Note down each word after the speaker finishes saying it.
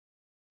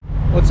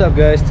What's up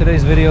guys,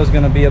 today's video is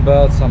going to be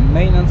about some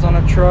maintenance on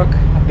a truck.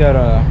 I've got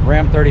a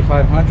Ram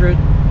 3500.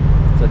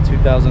 It's a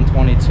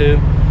 2022.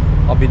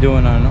 I'll be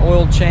doing an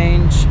oil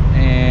change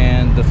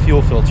and the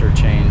fuel filter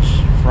change,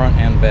 front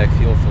and back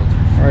fuel filters.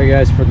 Alright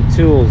guys, for the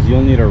tools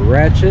you'll need a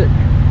ratchet, a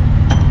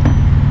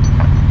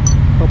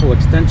couple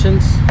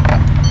extensions,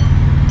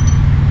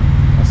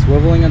 a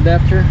swiveling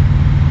adapter,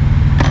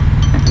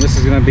 and this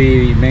is going to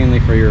be mainly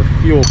for your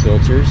fuel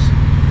filters.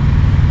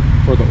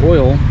 For the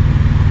oil,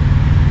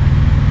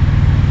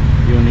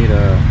 you'll need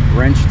a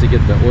wrench to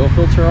get the oil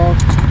filter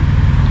off.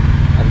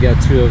 I've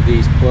got two of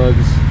these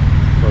plugs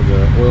for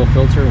the oil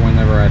filter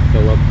whenever I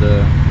fill up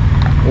the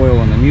oil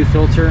in the new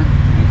filter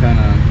and kind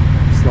of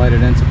slide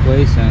it into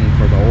place, and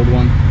for the old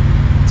one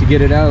to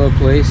get it out of the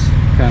place,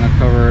 kind of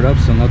cover it up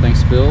so nothing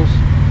spills.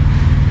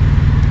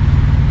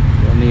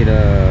 You'll need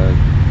a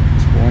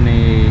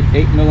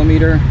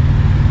 28mm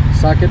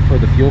socket for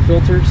the fuel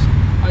filters.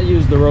 I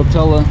use the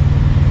Rotella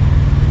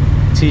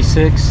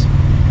T6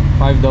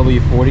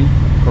 5W40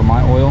 for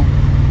my oil.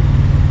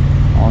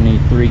 I'll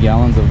need 3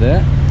 gallons of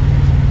that.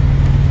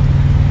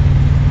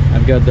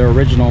 I've got the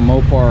original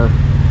Mopar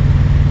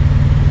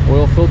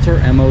oil filter,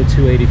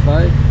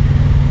 MO285.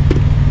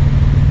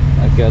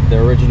 I've got the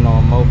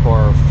original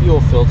Mopar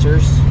fuel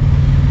filters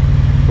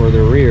for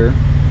the rear,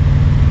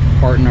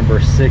 part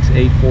number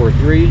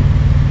 6843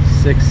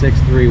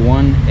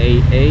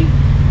 6631AA,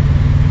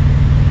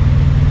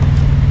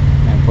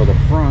 and for the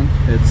front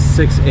it's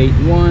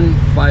 681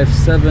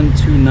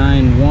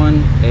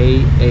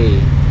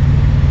 57291AA,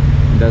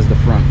 and that's the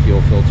front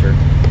fuel filter.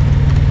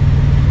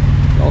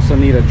 You also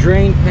need a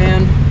drain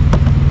pan,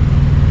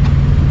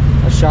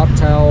 a shop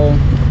towel,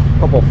 a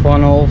couple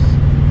funnels.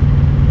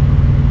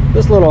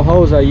 This little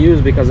hose I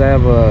use because I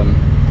have a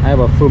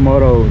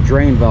Fumoto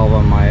drain valve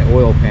on my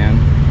oil pan,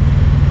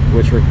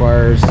 which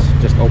requires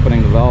just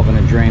opening the valve and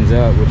it drains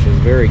out, which is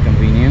very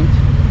convenient.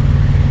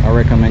 I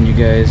recommend you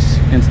guys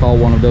install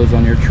one of those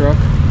on your truck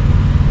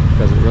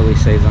because it really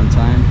saves on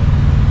time.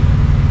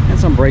 And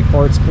some brake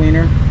parts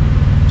cleaner,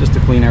 just to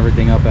clean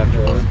everything up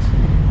afterwards.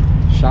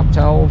 Shop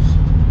towels.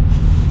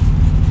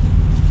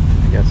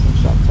 I got some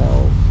shop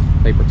towels,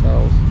 paper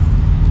towels.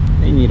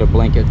 You need a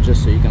blanket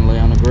just so you can lay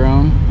on the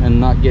ground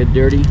and not get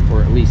dirty,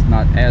 or at least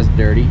not as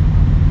dirty.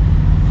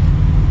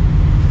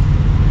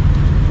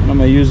 And I'm going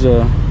to use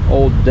a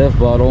old Dev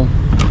bottle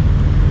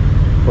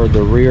for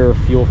the rear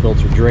fuel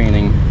filter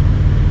draining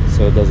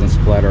so it doesn't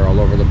splatter all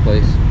over the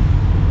place.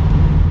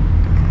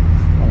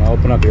 I'm going to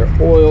open up your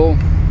oil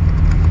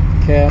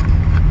cap.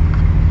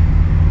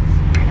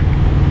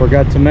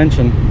 Forgot to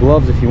mention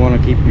gloves if you want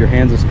to keep your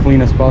hands as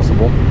clean as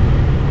possible.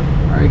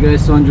 Alright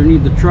guys, so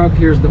underneath the truck,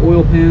 here's the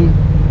oil pan,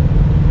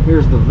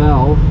 here's the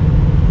valve.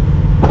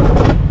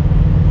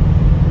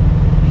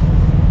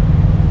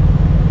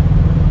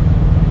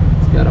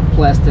 It's got a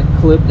plastic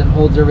clip that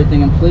holds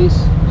everything in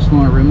place. Just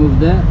want to remove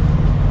that.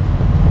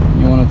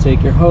 You want to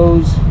take your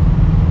hose,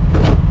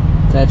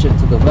 attach it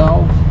to the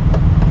valve.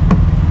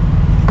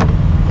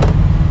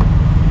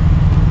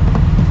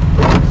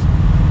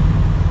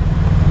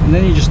 And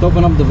then you just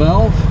open up the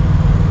valve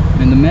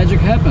and the magic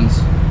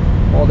happens.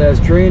 While that's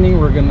draining,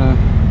 we're gonna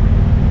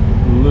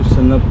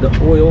loosen up the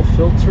oil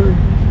filter,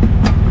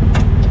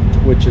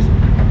 which is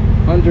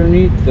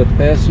underneath the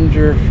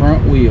passenger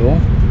front wheel.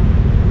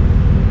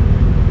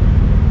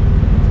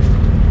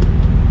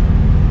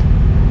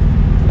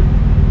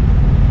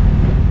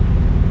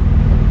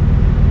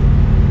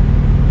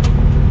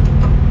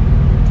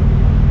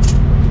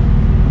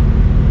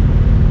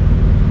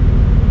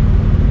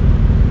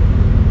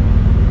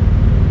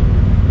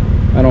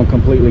 I don't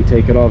completely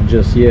take it off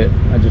just yet.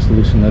 I just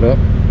loosen it up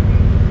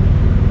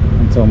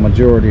until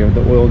majority of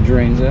the oil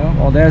drains out.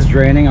 While that's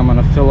draining, I'm going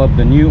to fill up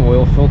the new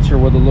oil filter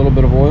with a little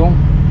bit of oil.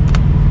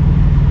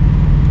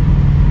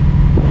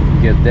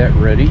 Get that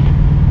ready.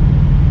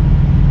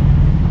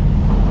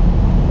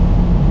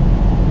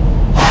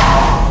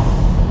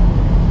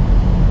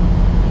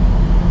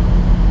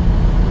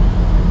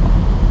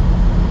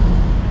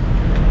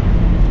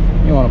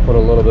 You want to put a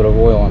little bit of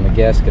oil on the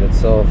gasket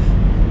itself.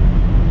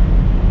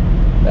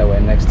 That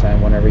way next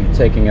time whenever you're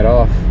taking it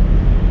off,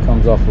 it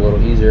comes off a little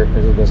easier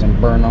because it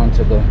doesn't burn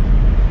onto the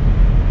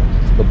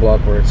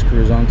block where it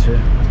screws onto.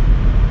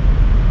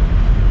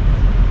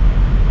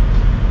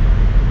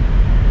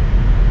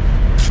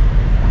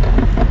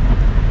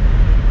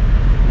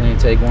 Then you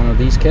take one of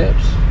these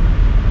caps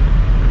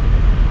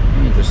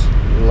and you just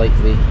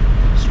lightly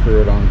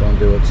screw it on. Don't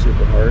do it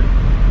super hard.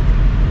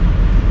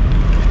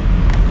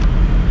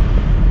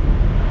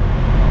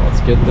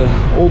 Let's get the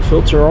old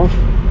filter off.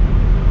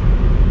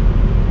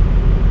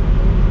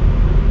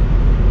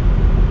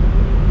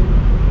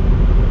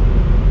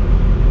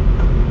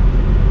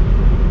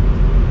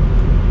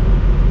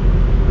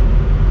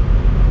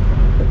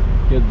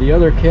 Get the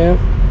other cap,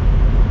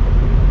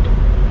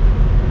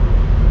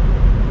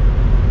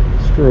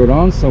 screw it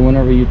on so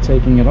whenever you're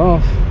taking it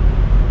off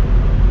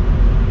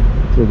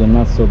through the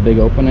not so big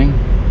opening,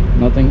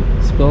 nothing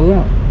spills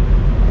out.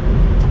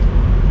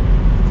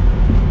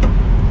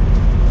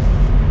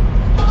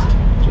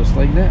 Just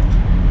like that.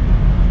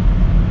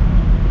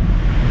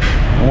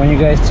 And when you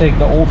guys take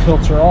the old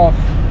filter off,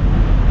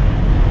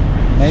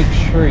 make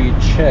sure you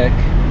check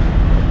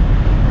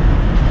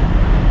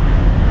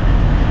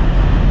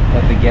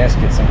that the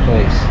gasket's in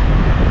place.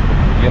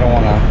 You don't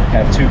want to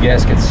have two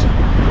gaskets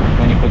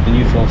when you put the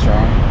new filter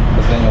on,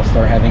 because then you'll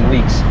start having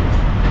leaks.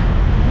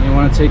 And you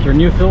want to take your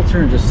new filter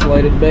and just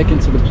slide it back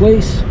into the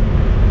place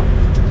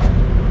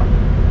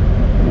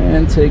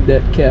and take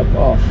that cap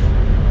off.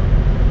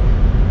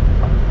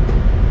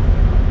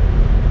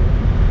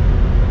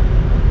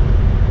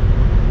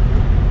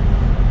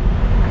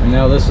 And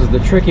now this is the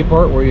tricky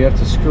part where you have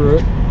to screw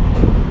it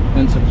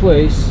into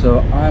place, so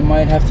I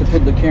might have to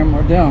put the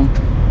camera down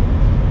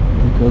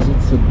because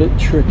it's a bit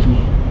tricky,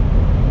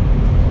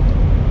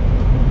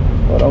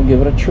 but I'll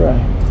give it a try.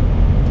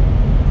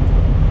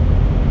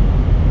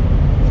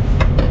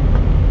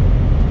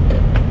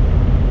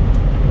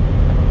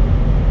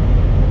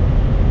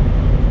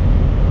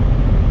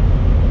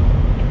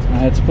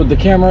 I had to put the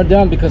camera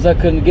down because I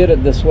couldn't get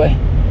it this way.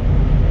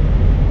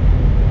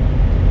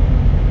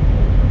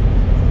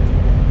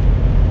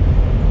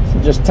 So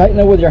just tighten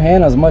it with your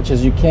hand as much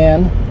as you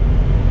can.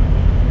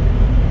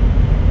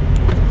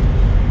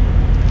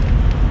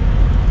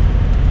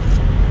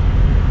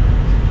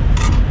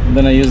 And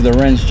then I use the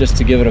wrench just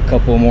to give it a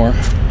couple more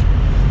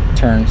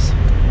turns.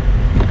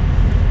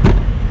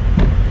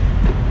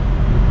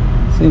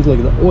 Seems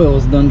like the oil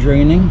is done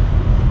draining.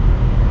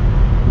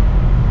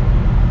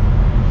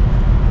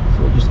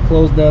 So just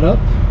close that up.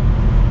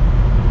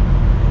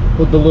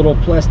 Put the little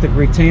plastic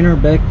retainer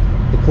back,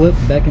 the clip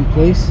back in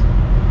place,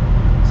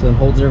 so it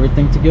holds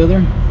everything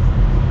together.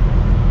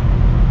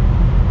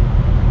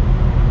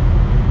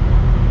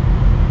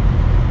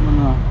 I'm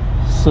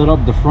gonna set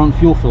up the front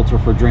fuel filter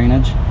for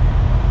drainage.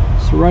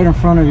 So right in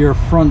front of your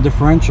front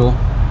differential,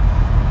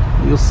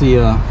 you'll see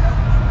a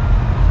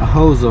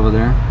hose over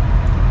there,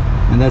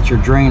 and that's your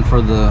drain for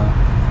the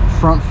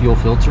front fuel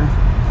filter.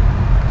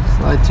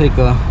 So I take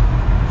a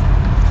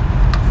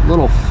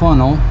little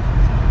funnel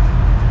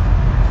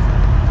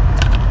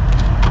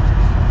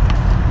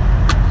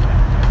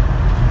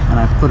and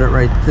I put it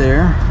right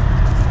there.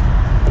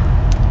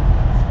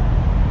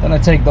 Then I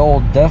take the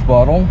old DEF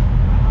bottle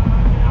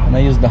and I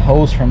use the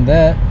hose from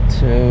that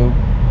to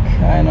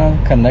kind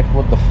of connect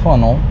with the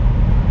funnel.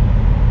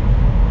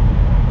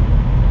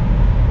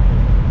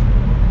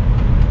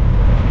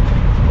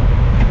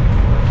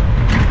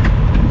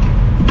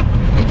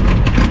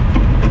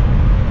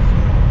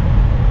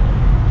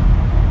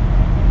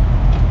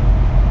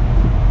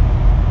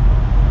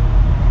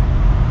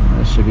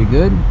 That should be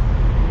good.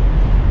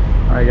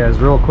 Alright guys,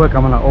 real quick,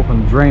 I'm going to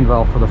open the drain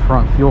valve for the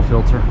front fuel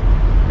filter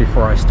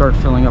before I start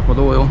filling up with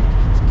oil.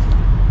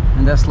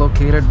 And that's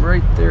located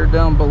right there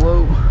down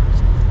below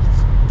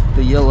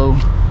the yellow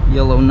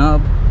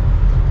knob.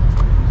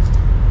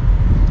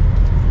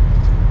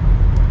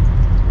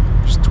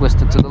 Just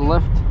twist it to the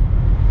left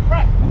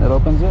and that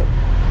opens it.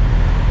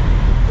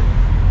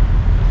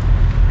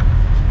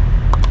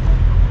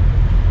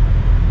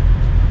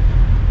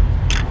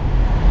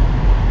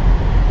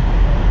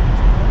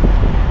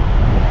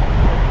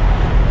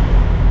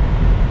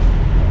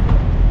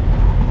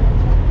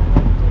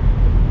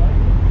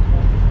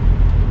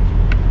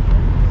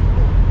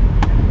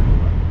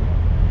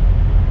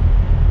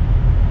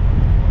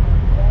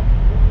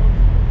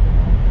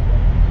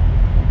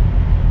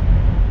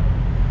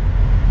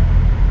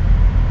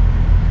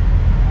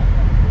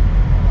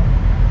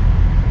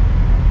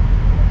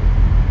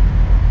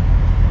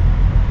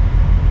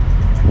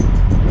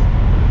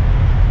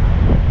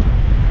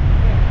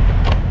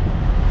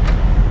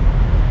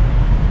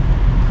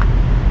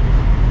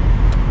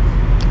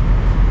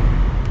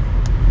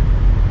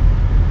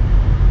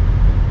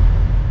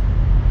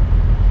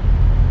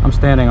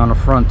 Standing on the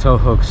front tow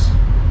hooks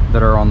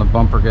that are on the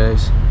bumper,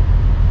 guys.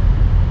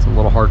 It's a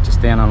little hard to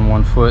stand on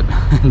one foot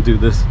and do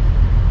this.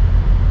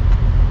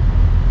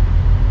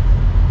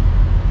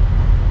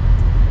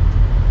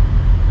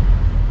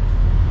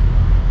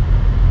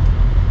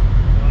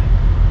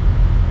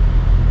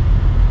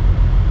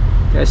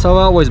 Okay, so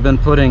I've always been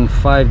putting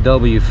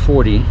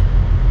 5W40,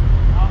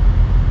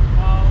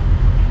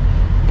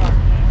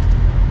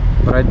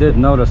 but I did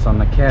notice on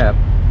the cap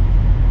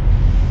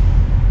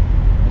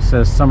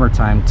says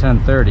summertime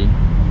 1030,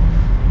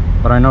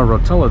 but I know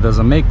Rotella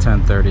doesn't make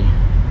 1030.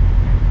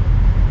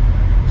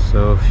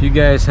 So if you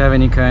guys have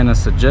any kind of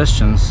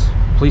suggestions,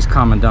 please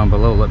comment down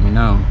below, let me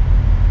know,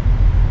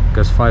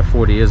 because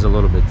 540 is a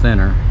little bit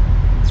thinner.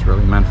 It's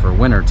really meant for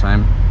winter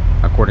time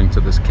according to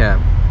this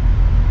cap,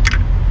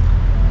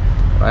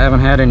 but I haven't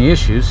had any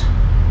issues.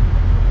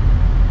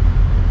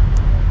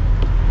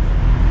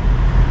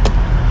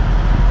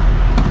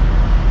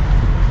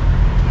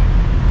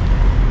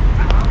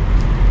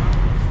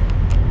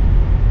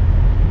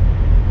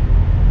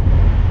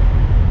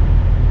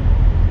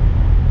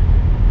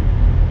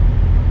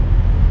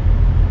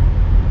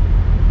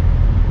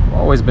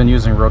 Always been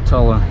using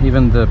Rotella.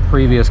 Even the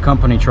previous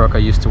company truck I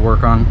used to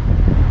work on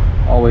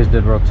always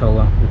did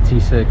Rotella, the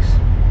T6.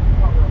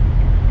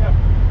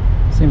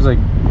 Seems like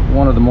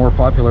one of the more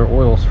popular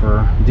oils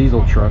for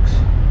diesel trucks.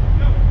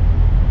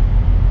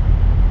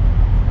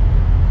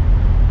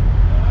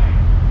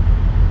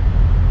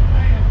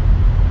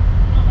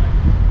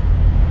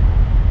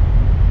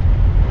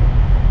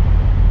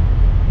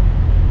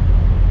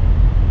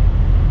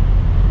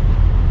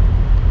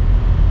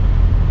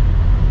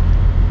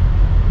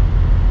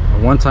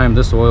 one time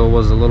this oil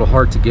was a little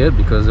hard to get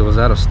because it was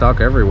out of stock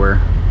everywhere.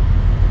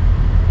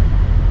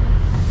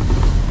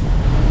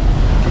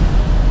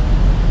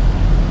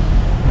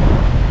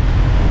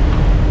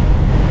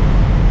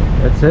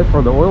 That's it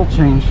for the oil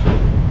change.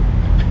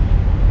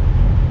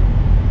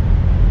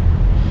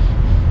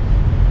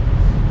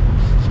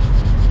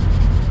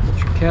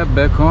 Put your cap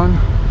back on.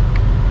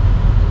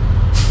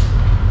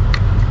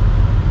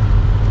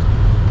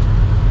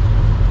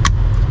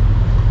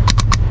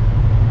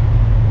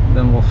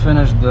 Then we'll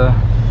finish the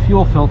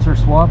fuel filter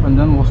swap and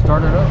then we'll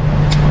start it up.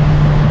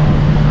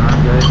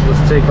 Alright guys,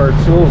 let's take our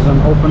tools and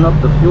open up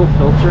the fuel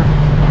filter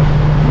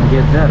and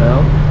get that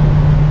out.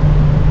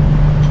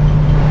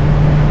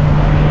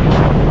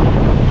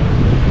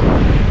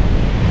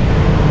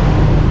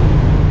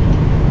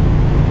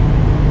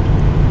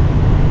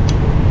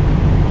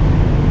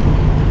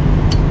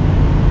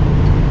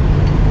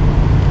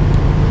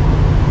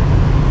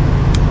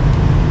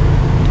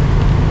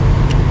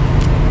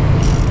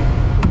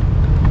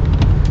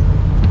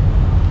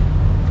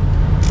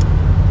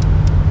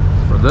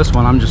 This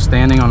one I'm just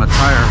standing on a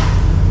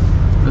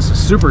tire. This is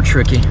super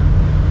tricky.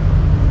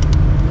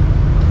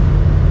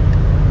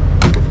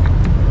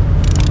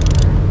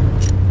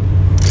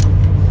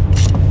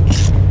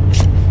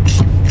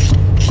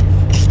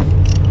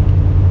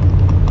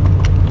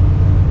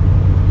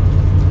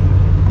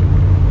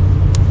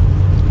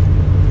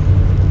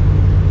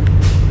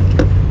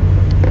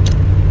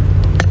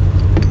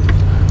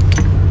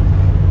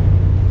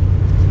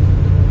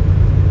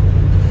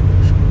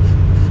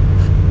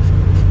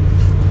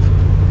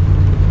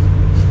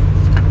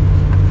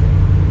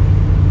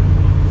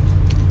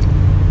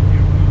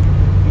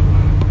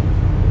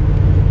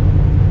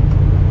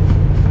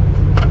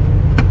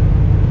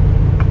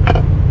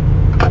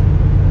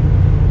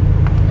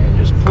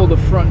 The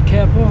front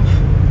cap off.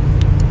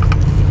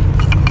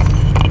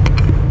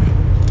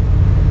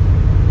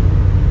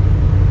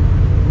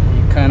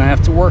 You kind of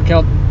have to work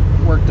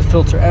the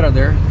filter out of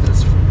there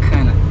because it's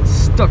kind of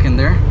stuck in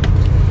there.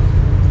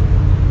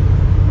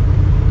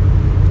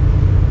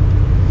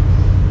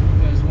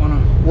 You guys want to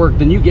work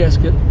the new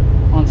gasket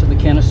onto the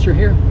canister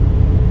here.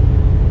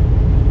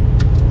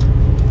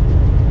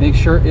 Make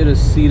sure it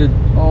is seated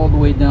all the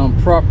way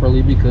down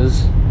properly,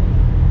 because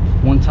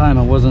one time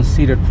I wasn't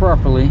seated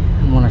properly,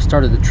 and when I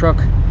started the truck,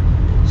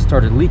 it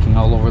started leaking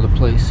all over the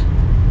place.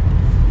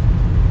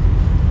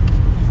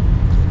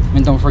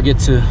 And don't forget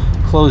to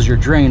close your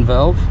drain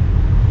valve,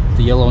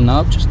 the yellow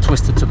knob, just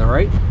twist it to the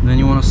right. And then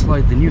you want to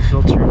slide the new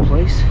filter in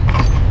place.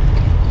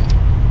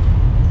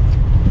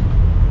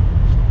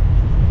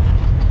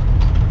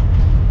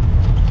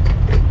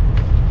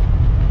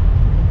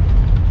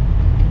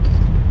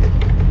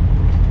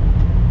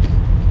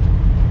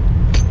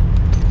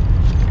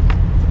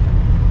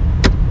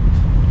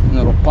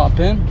 Pop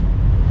in,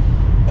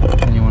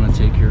 and you want to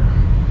take your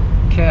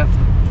cap,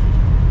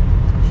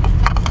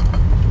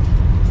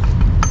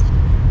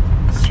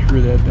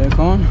 screw that back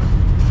on,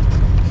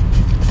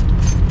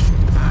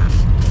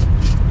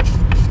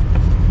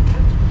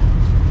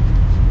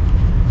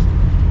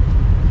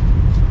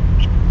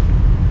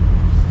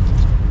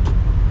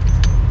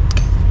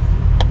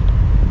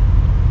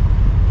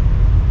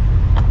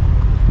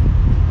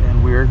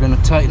 and we are going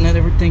to tighten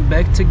everything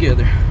back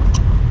together.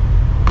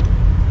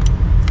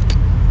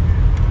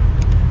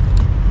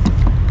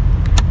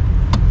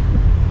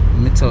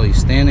 Tell you,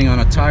 standing on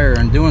a tire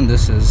and doing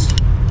this is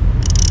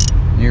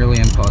nearly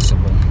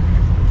impossible.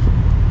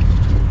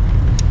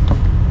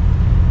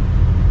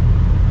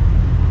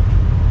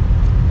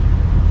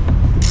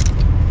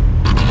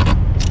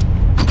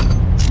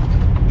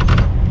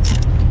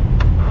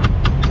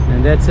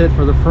 And that's it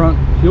for the front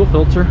fuel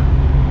filter.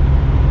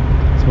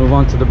 Let's move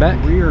on to the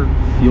back. Rear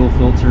fuel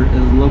filter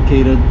is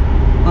located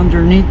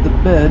underneath the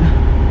bed,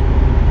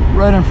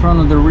 right in front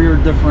of the rear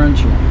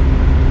differential.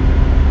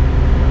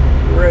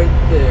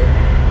 Right there.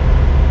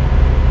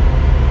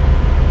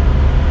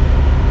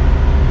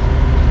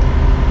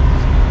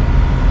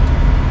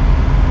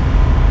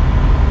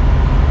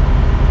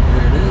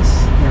 There it is.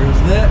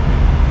 There's that.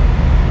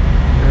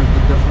 There's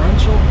the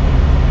differential.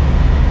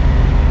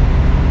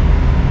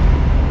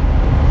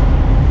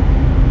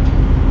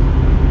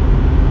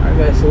 Alright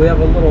guys, so we have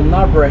a little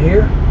knob right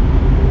here,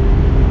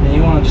 and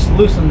you want to just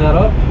loosen that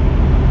up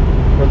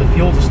for the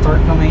fuel to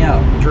start coming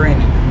out,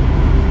 draining.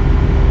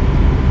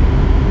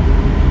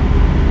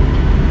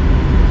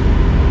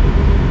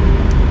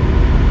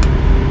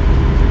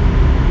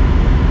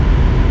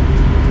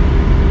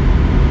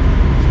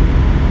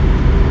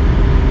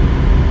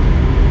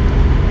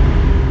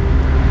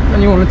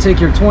 You want to take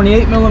your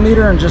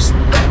 28mm and just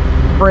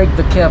break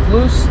the cap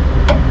loose.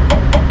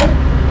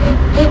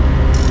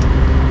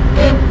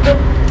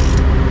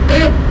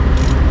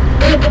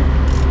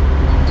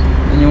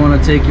 And you want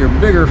to take your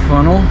bigger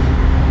funnel,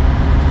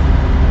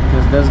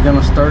 because that's going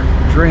to start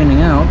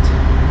draining out.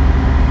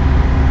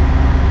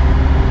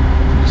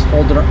 Just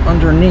hold it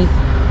underneath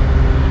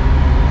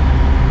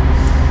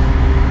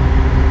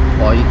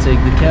while you take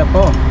the cap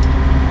off.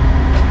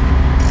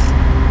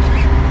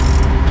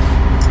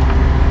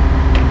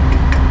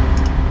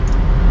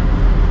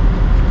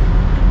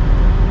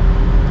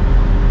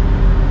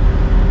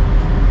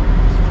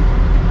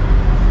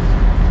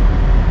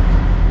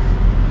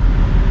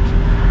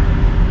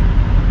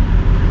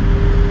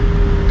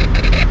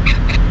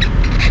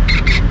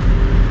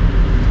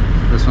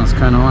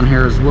 on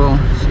here as well,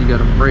 so you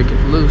gotta break it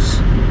loose.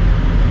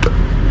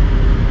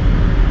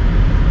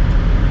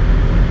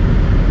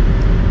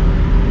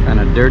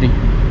 Kinda dirty.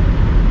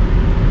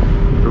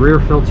 The rear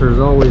filter is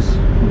always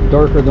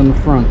darker than the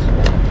front.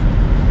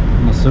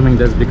 I'm assuming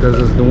that's because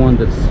it's the one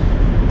that's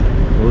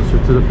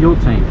closer to the fuel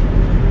tank.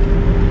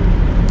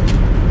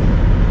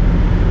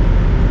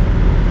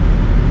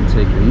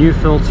 Take your new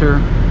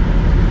filter,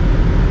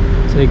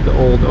 take the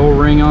old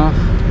O-ring off.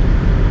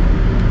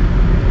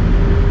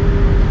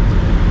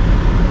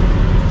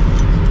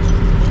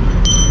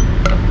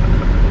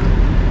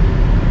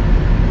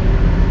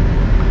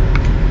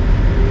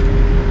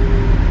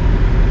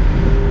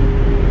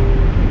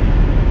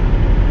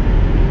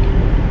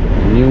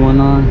 New one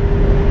on.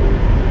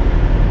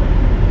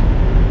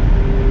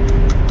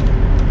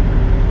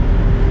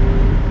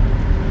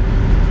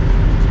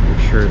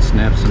 Make sure it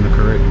snaps in the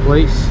correct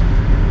place.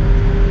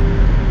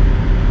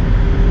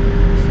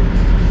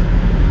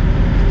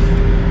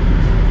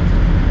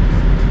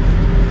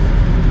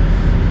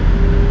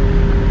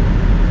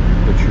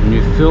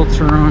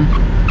 Filter on,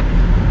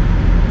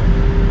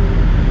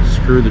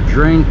 screw the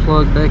drain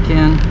plug back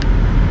in,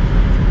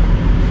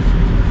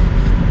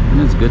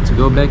 and it's good to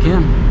go back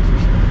in.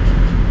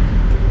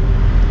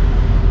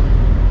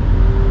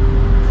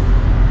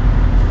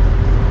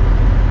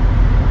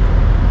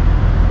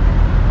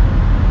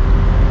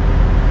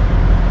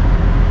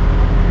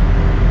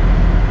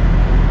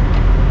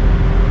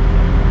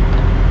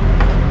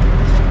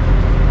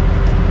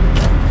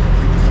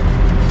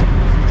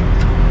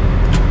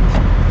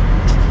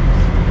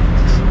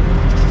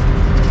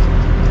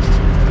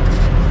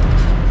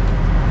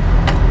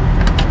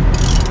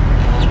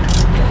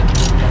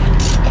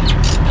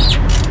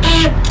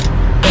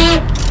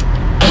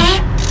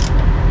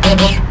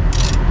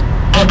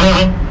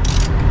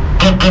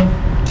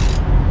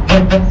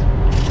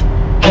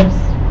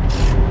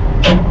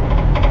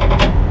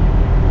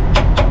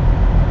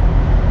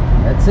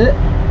 That's it.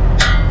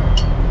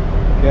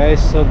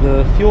 Guys, so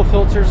the fuel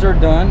filters are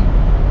done.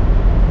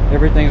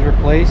 Everything's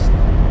replaced.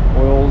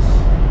 Oil's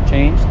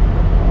changed.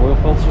 Oil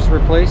filters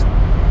replaced.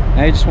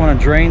 Now you just want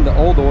to drain the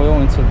old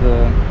oil into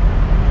the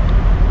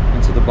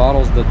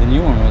bottles that the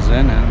new one was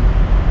in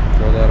and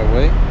throw that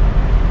away.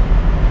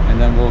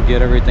 And then we'll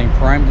get everything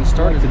primed and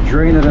started. To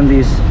drain it in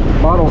these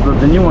bottles that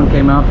the new one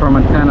came out from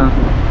and kind of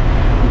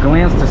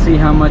glance to see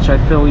how much I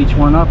fill each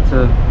one up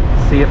to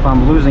see if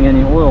I'm losing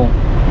any oil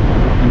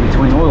in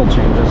between oil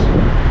changes.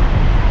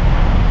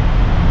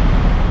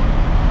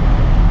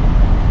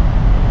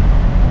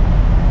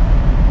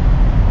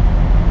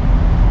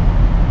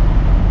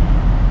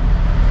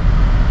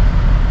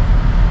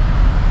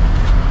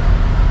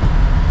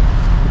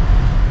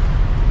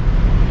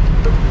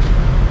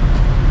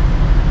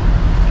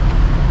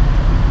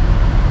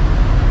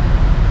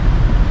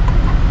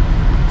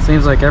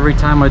 Seems like every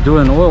time I do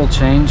an oil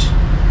change,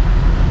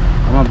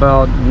 I'm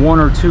about 1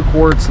 or 2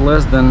 quarts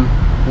less than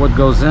what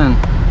goes in.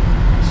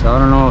 So I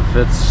don't know if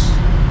it's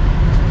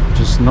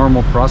just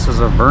normal process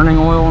of burning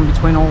oil in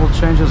between oil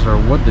changes or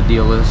what the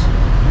deal is.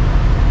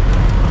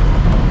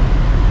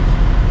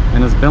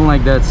 And it's been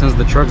like that since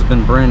the truck's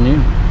been brand new.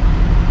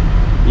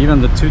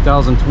 Even the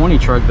 2020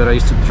 truck that I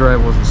used to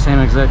drive was the same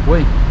exact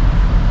way.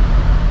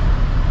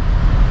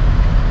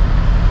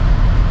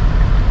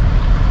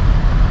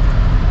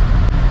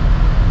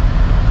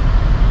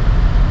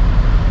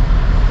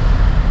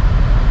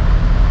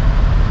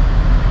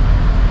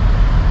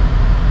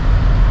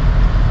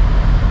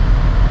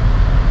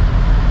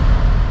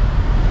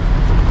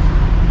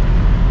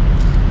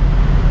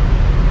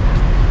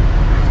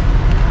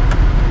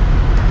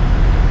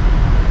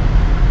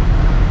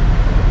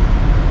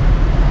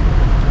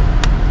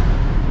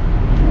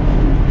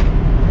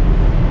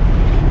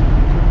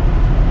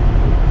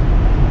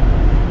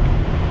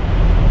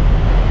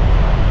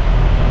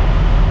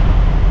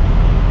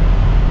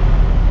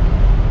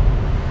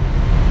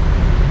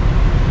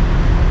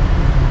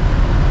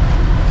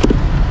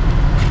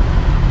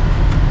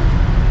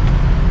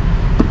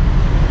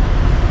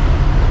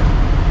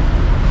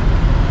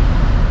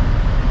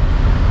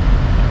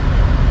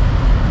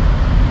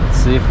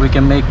 See if we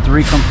can make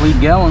 3 complete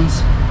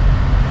gallons.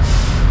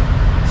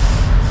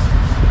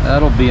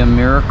 That'll be a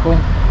miracle.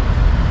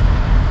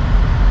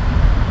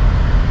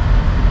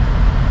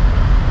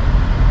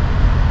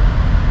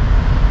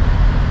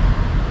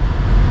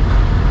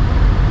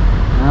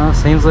 Now,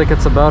 seems like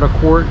it's about a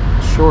quart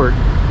short.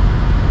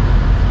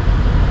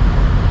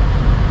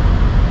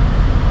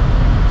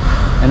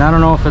 And I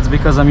don't know if it's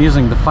because I'm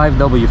using the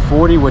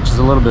 5W40, which is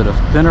a little bit of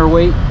thinner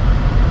weight,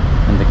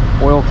 and the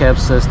oil cap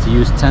says to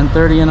use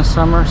 1030 in the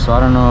summer, so I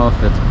don't know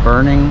if it's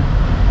burning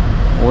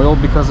oil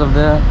because of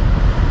that,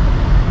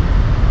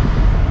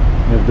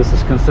 if this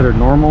is considered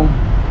normal.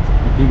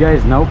 If you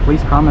guys know,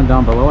 please comment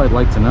down below. I'd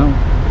like to know.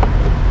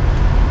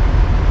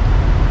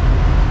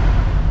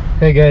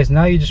 Okay guys,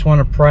 now you just want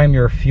to prime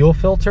your fuel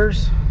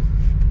filters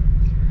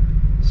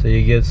so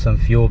you get some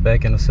fuel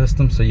back in the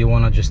system. So you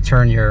want to just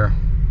turn your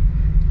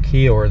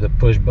key or the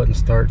push button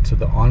start to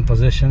the on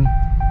position.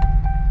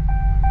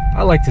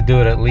 I like to do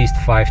it at least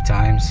 5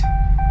 times.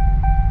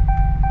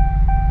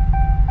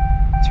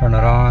 Turn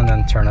it on,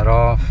 then turn it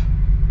off.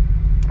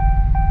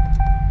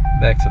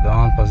 Back to the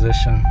on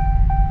position.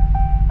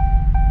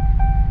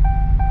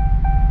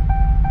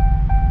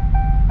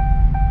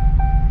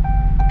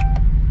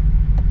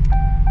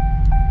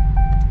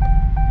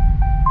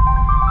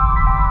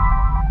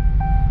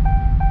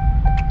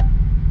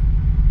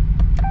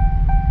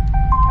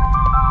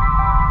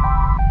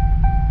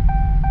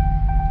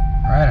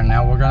 Alright, and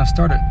now we're going to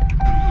start it.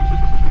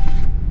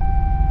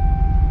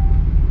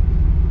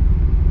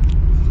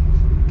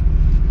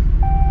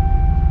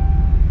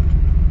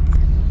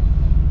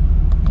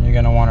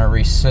 You're going to want to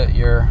reset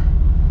your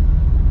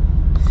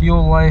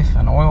fuel life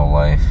and oil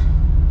life.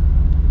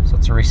 So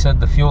to reset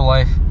the fuel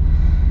life,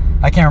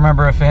 I can't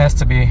remember if it has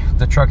to be,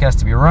 the truck has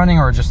to be running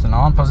or just an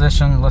on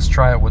position. Let's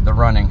try it with the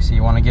running. So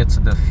you want to get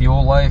to the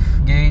fuel life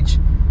gauge,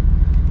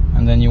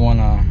 and then you want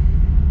to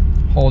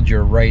hold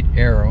your right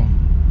arrow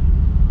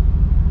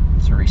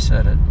to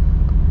reset it.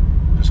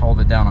 Just hold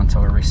it down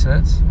until it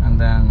resets,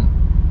 and then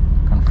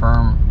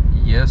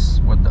confirm yes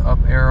with the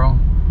up arrow,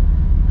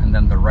 and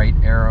then the right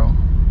arrow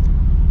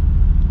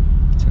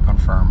to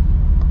confirm.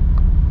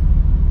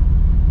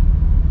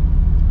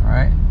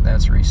 Alright,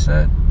 that's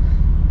reset.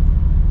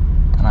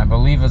 And I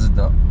believe it's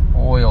the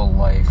oil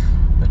life.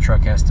 The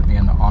truck has to be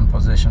in the on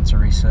position to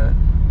reset.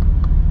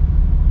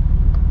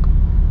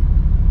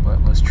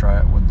 But let's try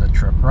it with the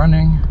truck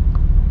running,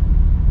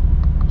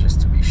 just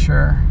to be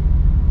sure.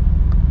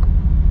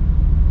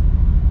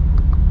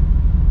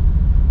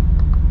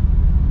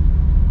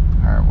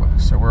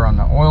 Alright, so we're on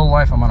the oil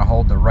life. I'm going to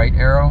hold the right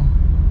arrow.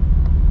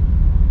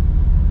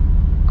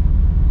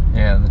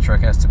 Yeah, the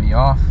truck has to be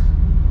off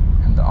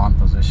in the on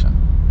position.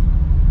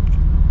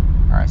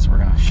 Alright, so we're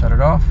going to shut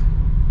it off.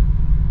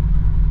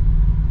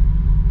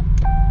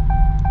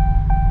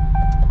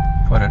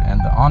 Put it in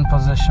the on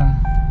position.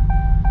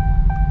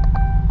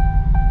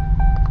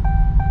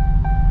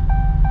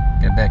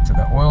 Get back to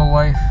the oil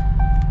life.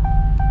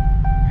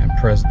 And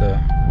press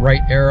the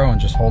right arrow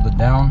and just hold it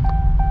down.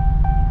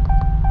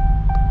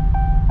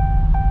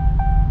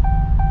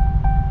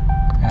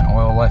 And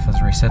oil life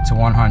is reset to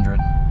 100.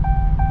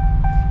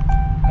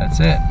 That's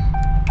it.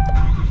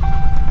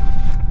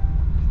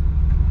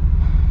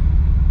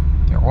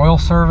 Your oil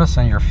service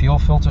and your fuel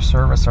filter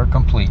service are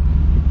complete.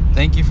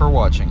 Thank you for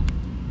watching.